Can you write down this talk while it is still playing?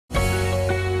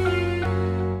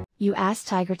You ask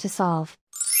Tiger to solve.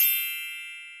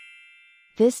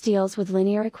 This deals with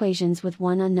linear equations with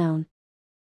one unknown.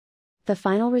 The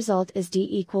final result is d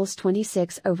equals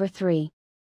 26/3.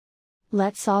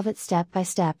 Let's solve it step by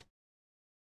step.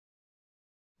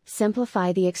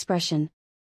 Simplify the expression.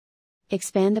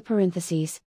 Expand the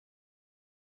parentheses.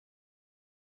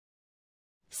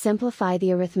 Simplify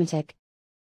the arithmetic.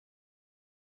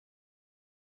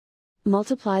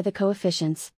 Multiply the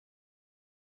coefficients.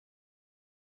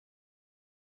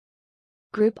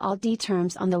 Group all d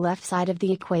terms on the left side of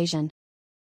the equation.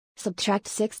 Subtract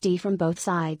 6d from both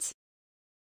sides.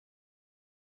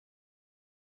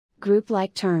 Group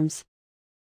like terms.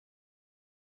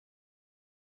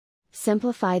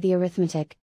 Simplify the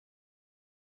arithmetic.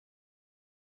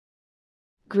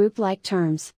 Group like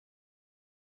terms.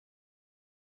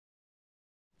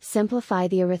 Simplify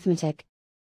the arithmetic.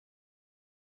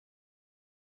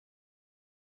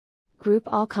 Group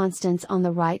all constants on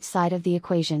the right side of the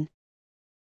equation.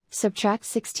 Subtract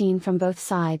 16 from both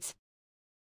sides.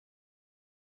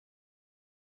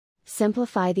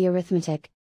 Simplify the arithmetic.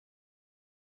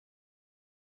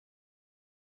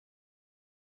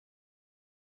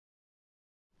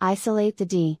 Isolate the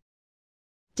d.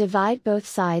 Divide both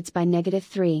sides by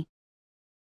 -3.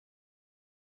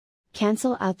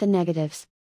 Cancel out the negatives.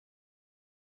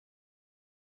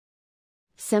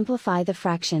 Simplify the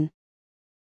fraction.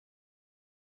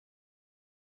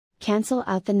 Cancel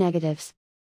out the negatives.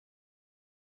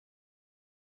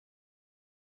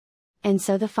 And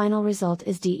so the final result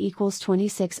is d equals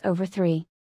 26/3.